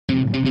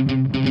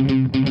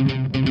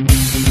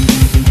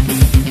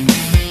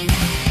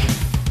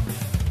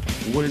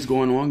is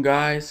going on,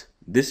 guys?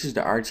 This is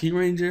the RT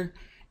Ranger,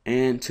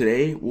 and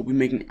today we'll be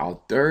making our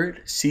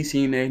third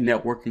CCNA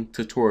networking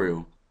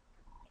tutorial.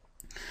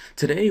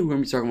 Today we're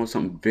going to be talking about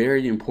something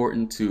very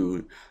important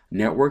to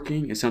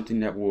networking and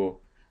something that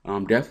will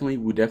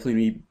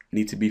definitely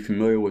need to be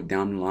familiar with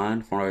down the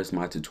line as far as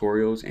my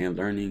tutorials and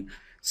learning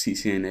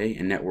CCNA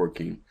and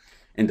networking.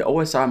 And the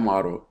OSI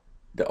model,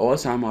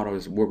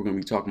 is what we're going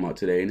to be talking about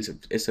today, and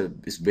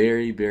it's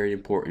very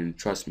important.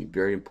 Trust me,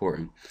 very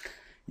important.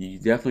 You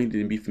definitely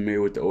need to be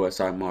familiar with the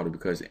OSI model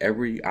because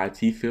every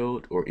IT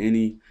field or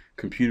any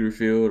computer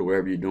field or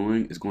whatever you're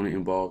doing is going to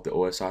involve the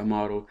OSI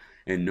model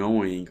and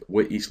knowing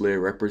what each layer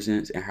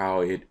represents and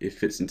how it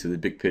fits into the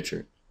big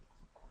picture.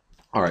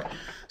 All right,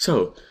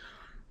 so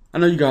I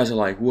know you guys are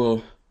like,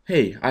 well,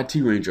 hey, IT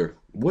Ranger,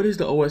 what is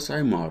the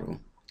OSI model?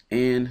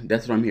 And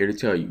that's what I'm here to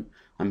tell you.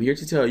 I'm here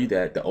to tell you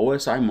that the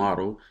OSI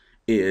model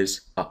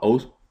is a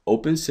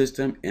open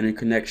system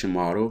interconnection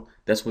model.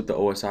 That's what the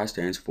OSI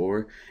stands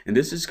for. And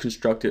this is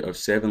constructed of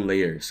 7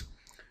 layers.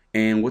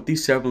 And what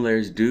these 7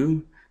 layers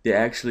do, they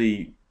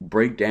actually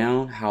break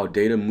down how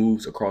data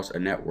moves across a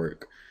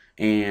network.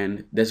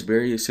 And that's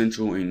very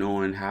essential in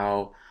knowing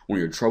how, when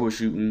you're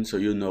troubleshooting, so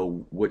you'll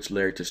know which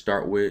layer to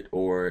start with,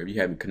 or if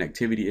you're having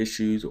connectivity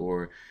issues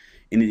or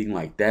anything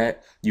like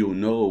that, you'll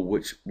know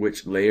which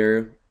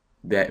layer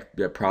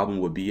that problem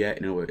would be at,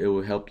 and it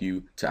will help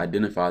you to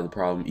identify the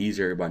problem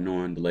easier by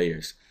knowing the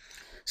layers.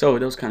 So I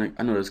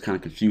know that's kind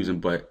of confusing,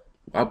 but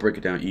I'll break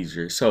it down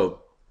easier.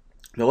 So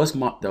the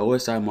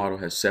OSI model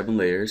has 7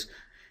 layers: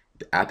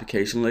 the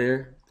application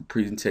layer, the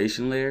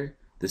presentation layer,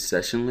 the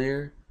session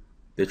layer,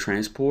 the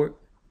transport,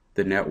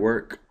 the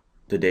network,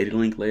 the data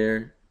link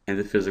layer, and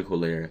the physical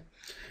layer.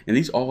 And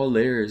these all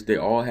layers, they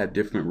all have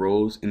different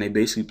roles, and they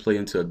basically play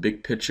into a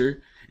big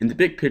picture. And the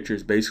big picture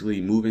is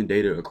basically moving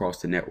data across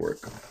the network.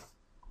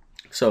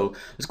 So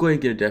let's go ahead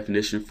and get a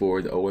definition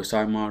for the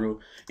OSI model,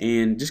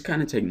 and just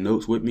kind of take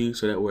notes with me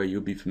so that way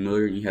you'll be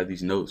familiar and you have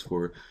these notes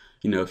for,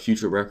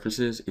 future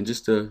references. And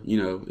just to,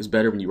 it's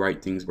better when you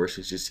write things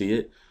versus just see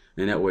it,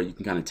 and that way you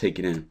can kind of take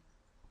it in.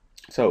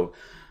 So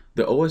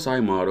the OSI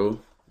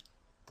model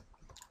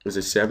is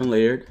a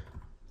 7-layered,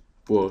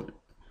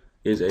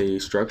 is a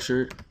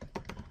structured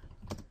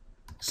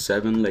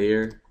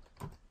 7-layer.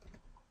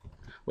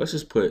 Let's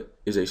just put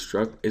is a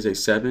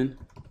 7-layer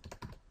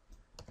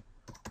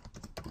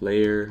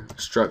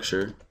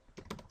structure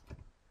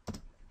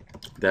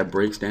that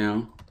breaks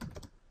down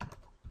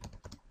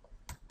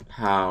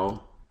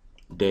how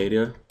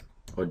data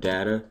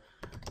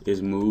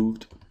is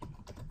moved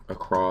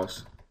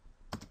across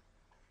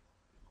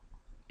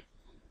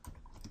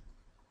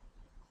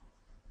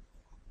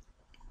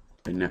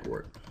a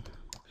network.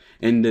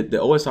 And the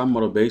OSI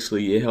model,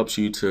 basically, it helps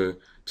you to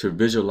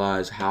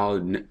visualize how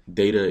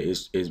data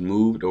is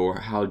moved, or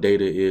how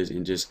data is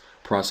in just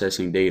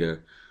processing data.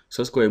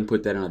 So let's go ahead and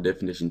put that in our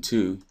definition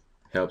too.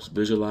 Helps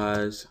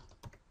visualize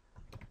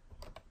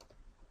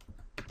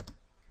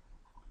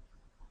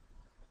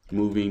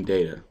moving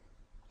data.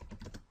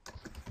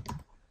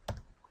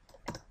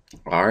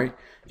 All right,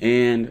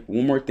 and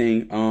one more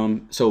thing.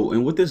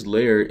 And with this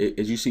layer,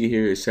 as you see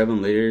here, is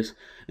 7 layers,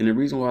 and the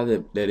reason why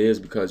that is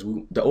because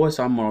the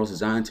OSI model is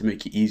designed to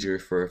make it easier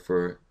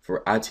for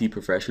IT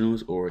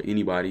professionals or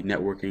anybody,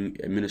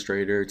 networking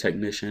administrator,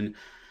 technician,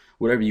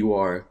 whatever you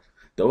are.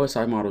 The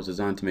OSI model is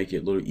designed to make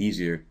it a little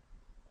easier,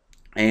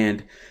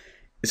 and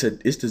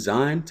it's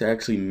designed to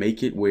actually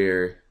make it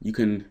where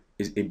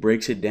it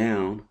breaks it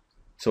down.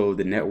 So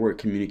the network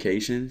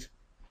communications,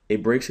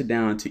 it breaks it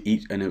down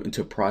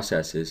into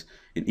processes,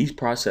 and each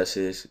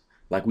processes,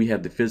 like we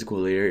have the physical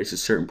layer, it's a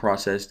certain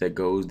process that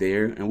goes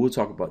there, and we'll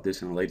talk about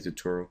this in a later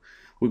tutorial.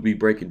 We'll be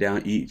breaking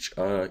down each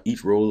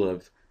role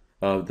of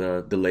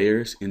the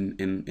layers in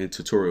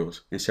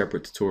tutorials, in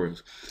separate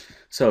tutorials.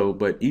 So,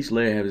 but each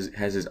layer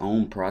has its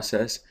own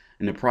process,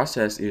 and the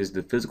process is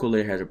the physical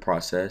layer has a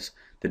process,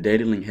 the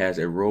data link has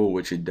a role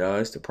which it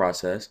does to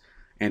process,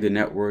 and the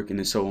network, and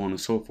then so on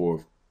and so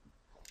forth.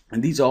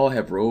 And these all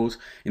have roles,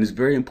 and it's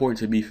very important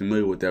to be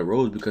familiar with that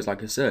roles because,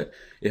 like I said,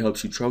 it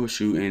helps you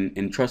troubleshoot.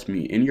 And trust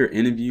me, in your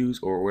interviews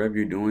or whatever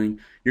you're doing,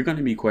 you're going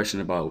to be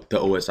questioned about the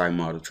OSI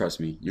model.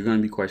 Trust me, you're going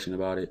to be questioned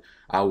about it.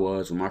 I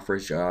was with my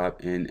first job,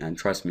 and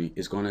trust me,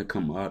 it's going to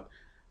come up,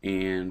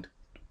 and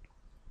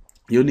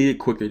you'll need it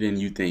quicker than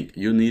you think.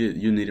 You'll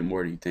need it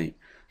more than you think.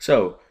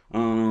 So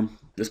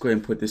let's go ahead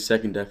and put this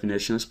second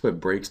definition. Let's put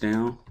breaks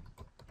down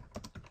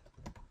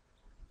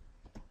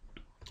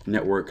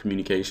network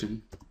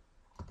communication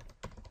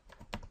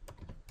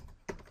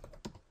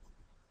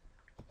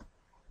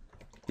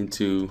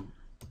into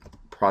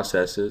a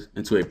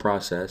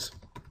process.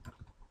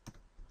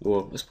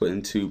 Well, let's put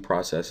into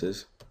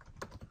processes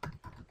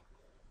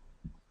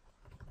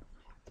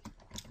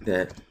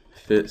that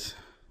fits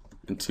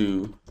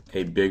into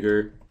a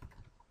bigger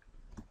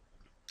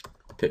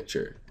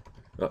picture.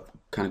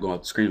 Kind of go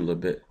off the screen a little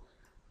bit.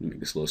 Let me make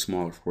this a little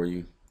smaller for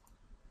you.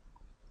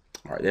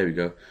 All right, there we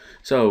go.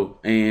 So,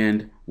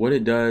 and what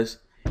it does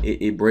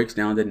it breaks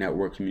down the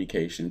network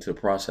communication to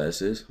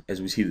processes,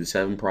 as we see the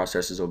 7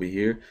 processes over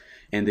here,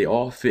 and they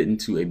all fit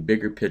into a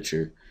bigger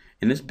picture.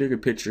 And this bigger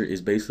picture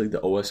is basically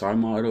the OSI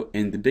model,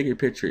 and the bigger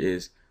picture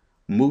is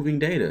moving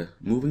data,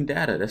 moving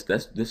data.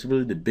 That's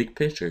really the big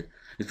picture.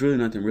 It's really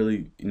nothing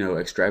really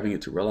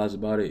extravagant to realize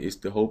about it. It's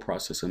the whole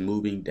process of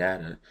moving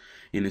data,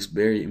 and it's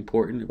very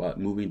important about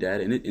moving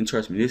data. And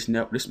trust me, this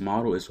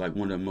model is like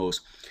one of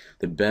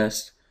the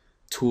best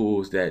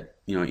tools that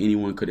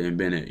anyone could have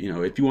invented.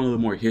 If you want a little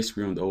more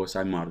history on the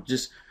OSI model,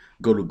 just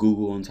go to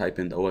Google and type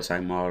in the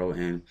OSI model,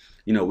 and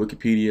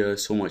Wikipedia,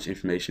 so much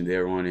information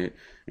there on it,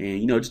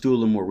 and just do a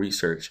little more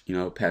research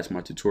past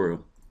my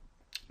tutorial,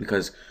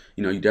 because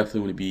you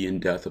definitely want to be in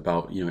depth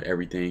about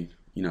everything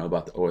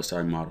about the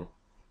OSI model.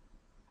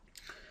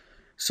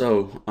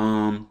 So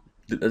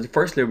the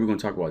first layer we're going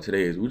to talk about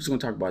today is we're just going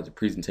to talk about the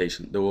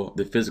presentation,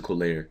 the physical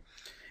layer.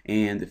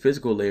 And the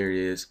physical layer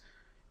is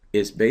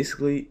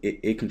basically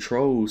it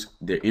controls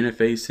the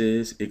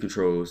interfaces, it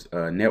controls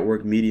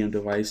network medium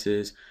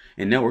devices,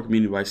 and network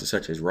medium devices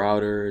such as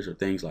routers or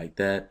things like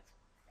that.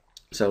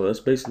 So let's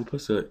basically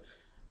put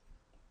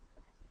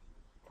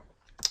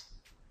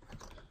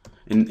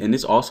and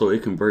this also,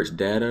 it converts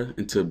data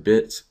into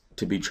bits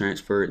to be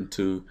transferred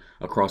into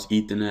across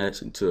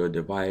Ethernet into a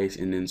device,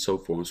 and then so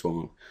forth and so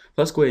on.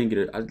 Let's go ahead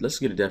and let's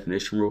get a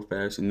definition real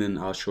fast, and then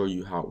I'll show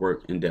you how it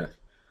works in depth.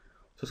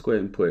 So let's go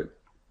ahead and put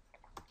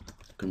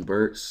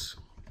converts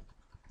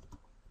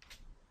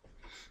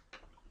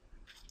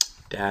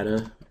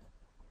data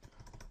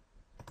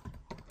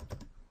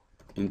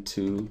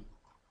into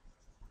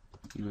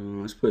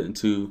let's put it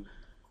into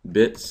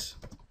bits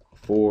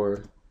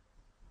for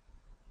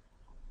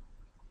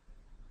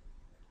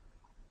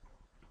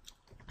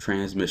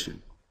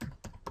transmission.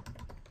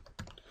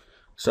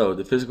 So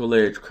the physical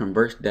layer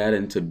converts data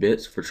into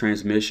bits for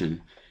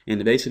transmission, and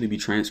to basically be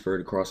transferred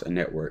across a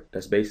network.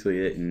 That's basically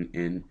it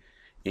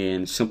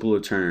in simpler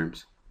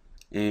terms.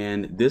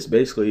 And this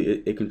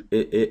basically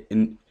it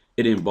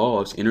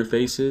involves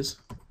interfaces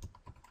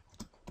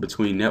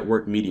between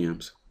network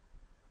mediums.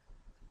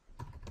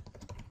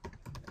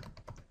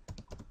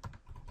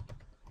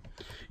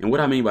 And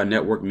what I mean by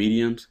network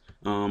mediums,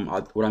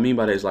 what I mean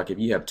by that is, like, if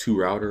you have 2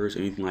 routers or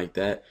anything like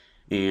that,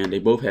 and they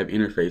both have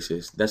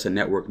interfaces, that's a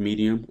network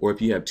medium. Or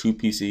if you have 2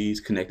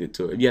 PCs connected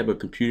to it, if you have a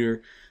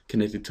computer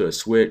connected to a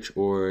switch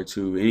or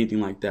to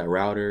anything like that,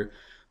 router,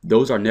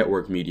 those are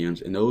network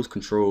mediums, and those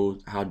control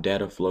how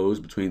data flows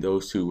between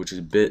those two, which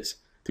is bits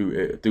through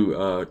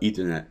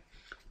Ethernet.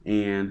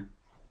 And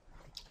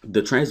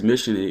the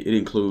transmission it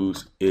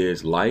includes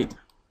is light,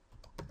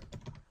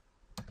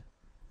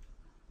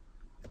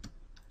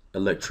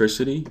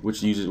 electricity,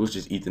 which is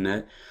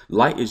Ethernet.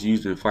 Light is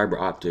used in fiber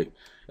optic.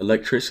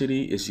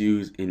 Electricity is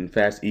used in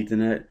fast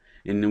Ethernet,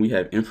 and then we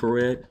have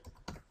infrared,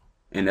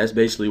 and that's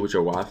basically with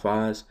your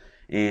Wi-Fi's.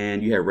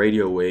 And you have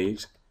radio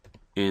waves,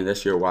 and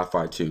that's your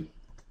Wi-Fi too.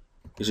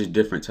 It's just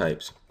different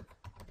types.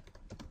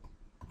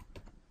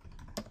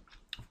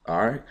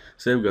 All right,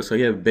 so there we go. So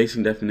you have a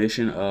basic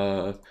definition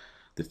of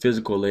the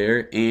physical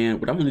layer, and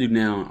what I'm going to do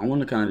now, I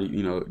want to kind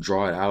of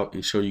draw it out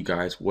and show you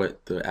guys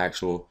what the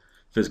actual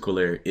physical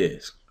layer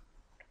is.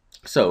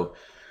 So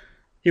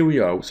here we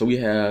are. So we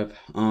have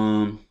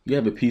a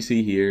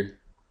PC here,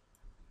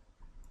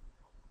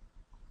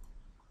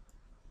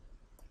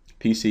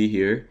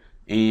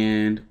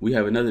 and we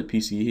have another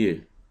PC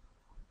here.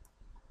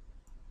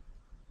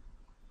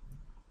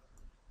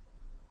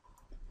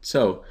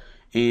 So,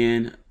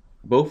 and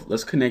both,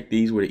 let's connect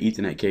these with an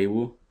Ethernet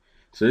cable.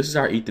 So this is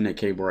our Ethernet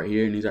cable right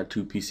here, and these are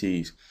 2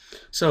 PCs.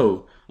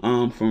 So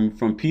from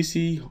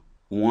PC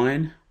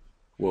 1,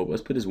 well,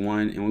 let's put this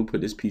 1, and we'll put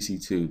this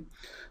PC 2.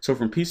 So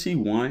from PC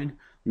 1,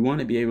 we want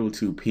to be able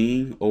to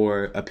ping,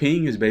 or a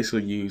ping is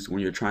basically used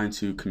when you're trying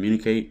to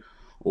communicate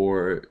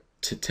or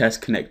to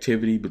test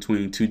connectivity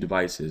between 2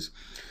 devices.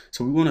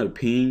 So we want to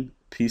ping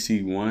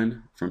PC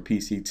 1 from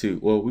PC 2.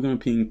 Well, we're going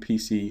to ping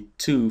PC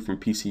 2 from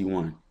PC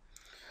 1.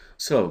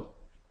 So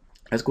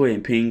let's go ahead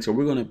and ping. So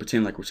we're going to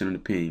pretend like we're sending a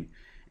ping,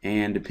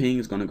 and the ping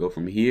is going to go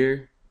from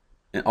here,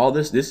 and all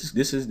this is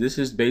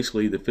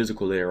basically the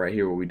physical layer right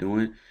here, what we're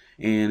doing.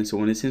 And so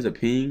when it sends a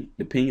ping,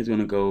 the ping is going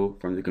to go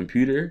from the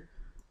computer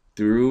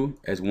through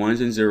as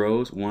 1s and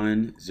 0s,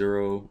 1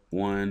 0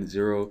 1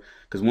 0,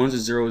 because 1s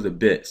and 0s are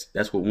bits.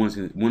 That's what 1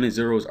 and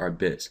 0s are,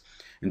 bits,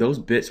 and those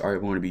bits are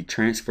going to be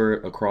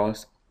transferred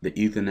across the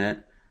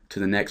Ethernet to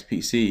the next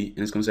PC, and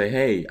it's going to say,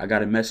 hey, I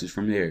got a message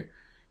from there.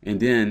 And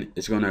then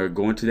it's going to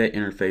go into that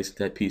interface,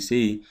 that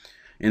PC,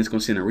 and it's going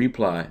to send a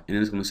reply, and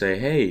then it's going to say,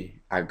 hey,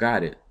 I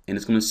got it. And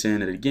it's going to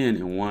send it again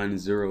in 1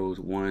 0s,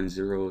 1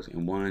 0s,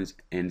 and 1s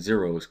and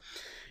 0s.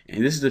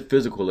 And this is the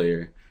physical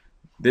layer.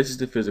 This is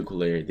the physical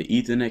layer. The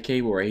Ethernet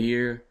cable right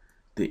here,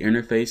 the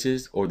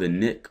interfaces, or the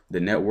NIC, the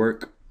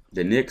network.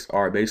 The NICs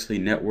are basically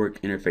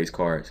network interface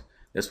cards.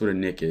 That's what a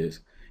NIC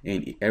is.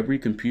 And every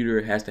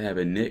computer has to have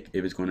a NIC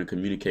if it's going to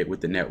communicate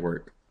with the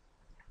network.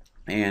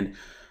 And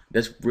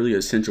that's really an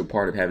essential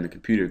part of having a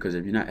computer, because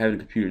if you're not having a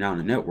computer now on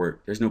the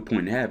network, there's no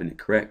point in having it,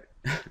 correct?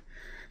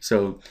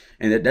 So,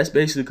 and that's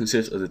basically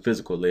consists of the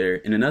physical layer.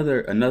 And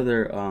another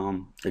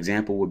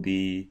example would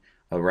be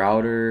a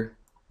router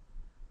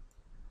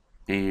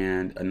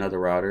and another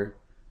router,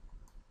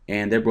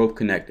 and they're both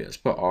connected. Let's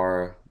put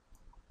R1,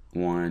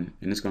 and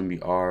it's going to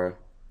be R2.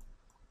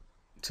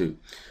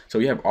 So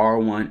we have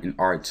R1 and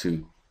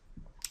R2.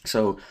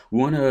 So we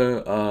want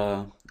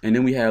to, and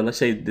then we have, let's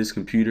say this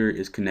computer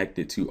is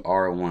connected to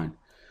R1.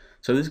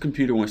 So this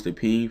computer wants to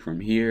ping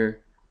from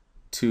here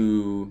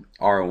to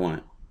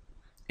R1,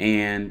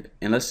 and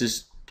let's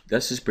just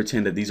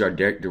pretend that these are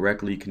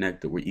directly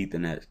connected with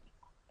Ethernet.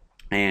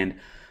 And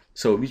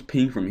so if you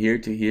ping from here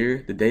to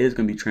here, the data is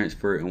going to be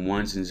transferred in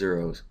ones and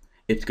zeros.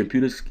 If the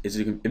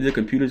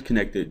computer's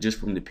connected just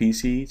from the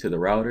PC to the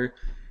router,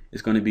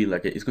 it's going to be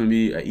it's going to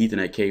be an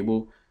Ethernet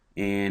cable,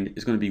 and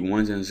it's going to be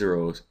ones and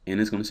zeros, and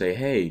it's going to say,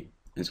 hey,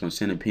 and it's going to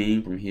send a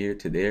ping from here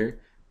to there,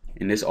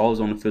 and this all is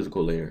on the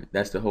physical layer.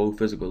 That's the whole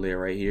physical layer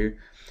right here.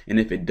 And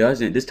if it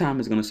doesn't, this time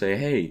it's going to say,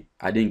 hey,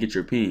 I didn't get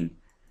your ping,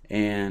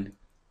 and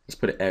let's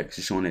put an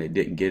X showing that it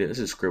didn't get it. This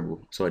is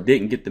scribble, so it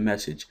didn't get the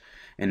message.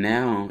 And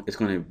now it's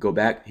going to go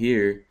back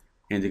here,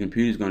 and the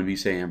computer is going to be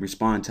saying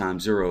respond time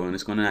 0, and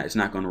it's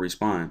not going to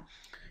respond,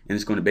 and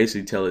it's going to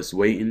basically tell it's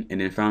waiting,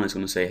 and then finally it's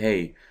going to say,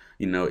 hey,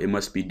 it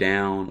must be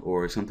down,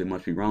 or something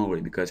must be wrong with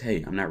it, because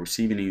hey, I'm not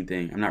receiving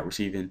anything. I'm not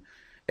receiving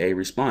a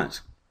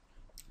response.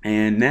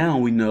 And now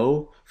we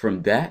know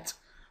from that,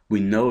 we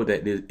know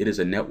that it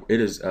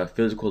is a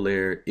physical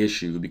layer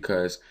issue,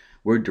 because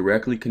we're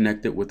directly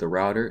connected with the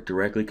router,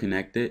 directly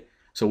connected.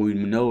 So we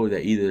know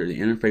that either the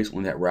interface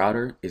on that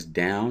router is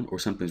down or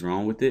something's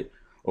wrong with it,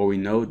 or we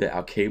know that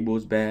our cable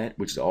is bad,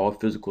 which is all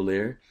physical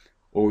layer,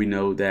 or we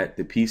know that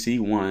the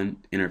PC1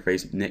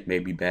 interface may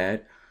be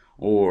bad,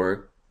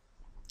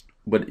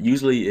 but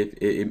usually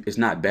it's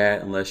not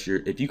bad unless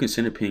if you can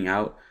send a ping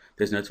out,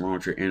 there's nothing wrong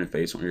with your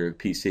interface on your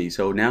PC.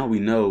 So now we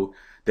know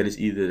that it's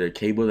either the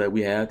cable that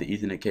we have, the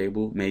Ethernet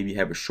cable, maybe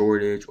have a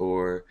shortage,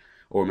 or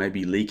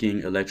maybe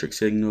leaking electric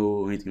signal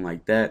or anything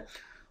like that,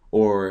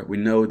 or we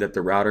know that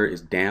the router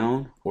is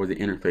down or the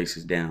interface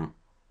is down.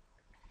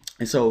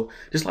 And so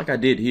just like I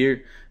did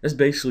here, that's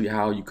basically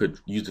how you could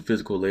use the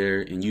physical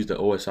layer and use the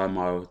OSI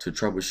model to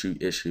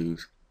troubleshoot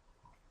issues.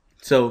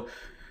 So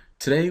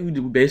today we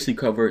basically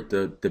covered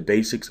the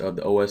basics of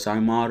the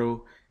OSI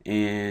model,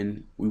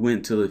 and we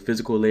went to the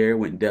physical layer,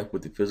 went in depth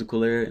with the physical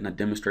layer, and I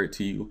demonstrate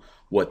to you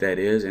what that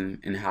is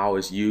and how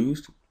it's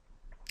used.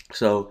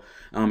 So,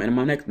 and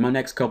my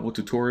next couple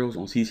tutorials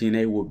on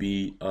CCNA will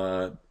be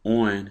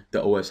on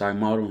the OSI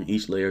model, and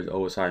each layer is the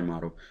OSI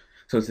model.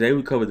 So today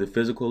we covered the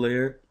physical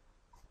layer,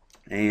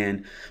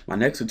 and my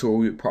next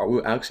tutorial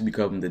we'll actually be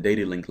covering the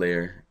data link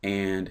layer.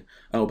 And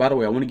oh, by the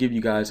way, I want to give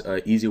you guys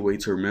an easy way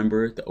to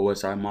remember the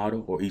OSI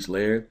model or each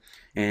layer,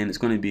 and it's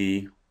going to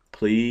be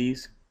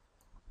please.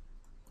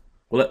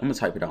 Well, I'm gonna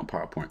type it out in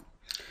PowerPoint,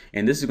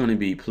 and this is going to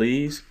be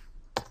please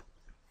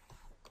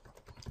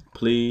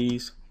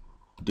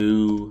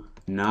do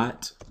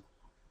not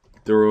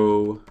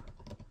throw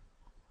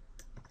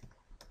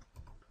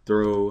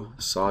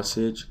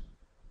sausage,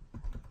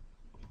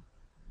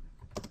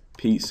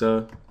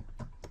 pizza.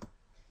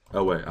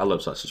 Oh wait, I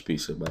love sausage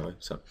pizza, by the way.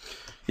 So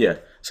yeah,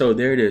 so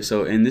there it is.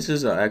 So, and this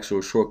is an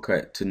actual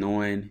shortcut to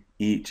knowing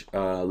each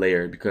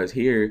layer, because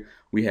here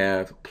we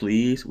have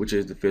please, which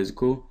is the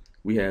physical,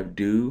 we have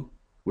do,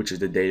 which is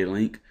the data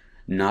link,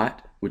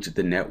 not, which is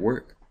the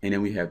network, and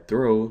then we have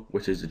throw,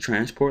 which is the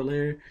transport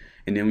layer,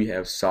 and then we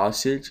have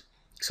sausage.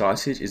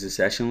 Sausage is the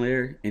session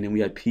layer, and then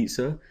we have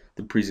pizza,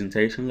 the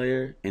presentation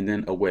layer, and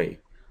then away,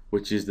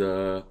 which is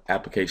the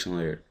application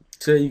layer.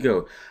 So there you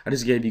go. I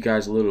just gave you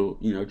guys a little,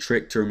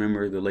 trick to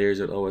remember the layers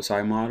of the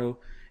OSI model,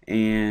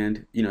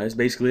 and that's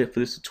basically it for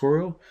this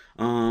tutorial.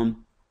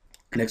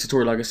 Next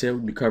tutorial, like I said,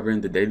 we'll be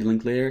covering the data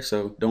link layer,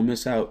 so don't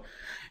miss out.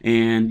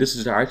 And this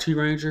is the IT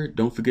Ranger.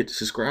 Don't forget to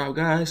subscribe,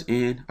 guys,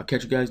 and I'll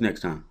catch you guys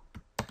next time.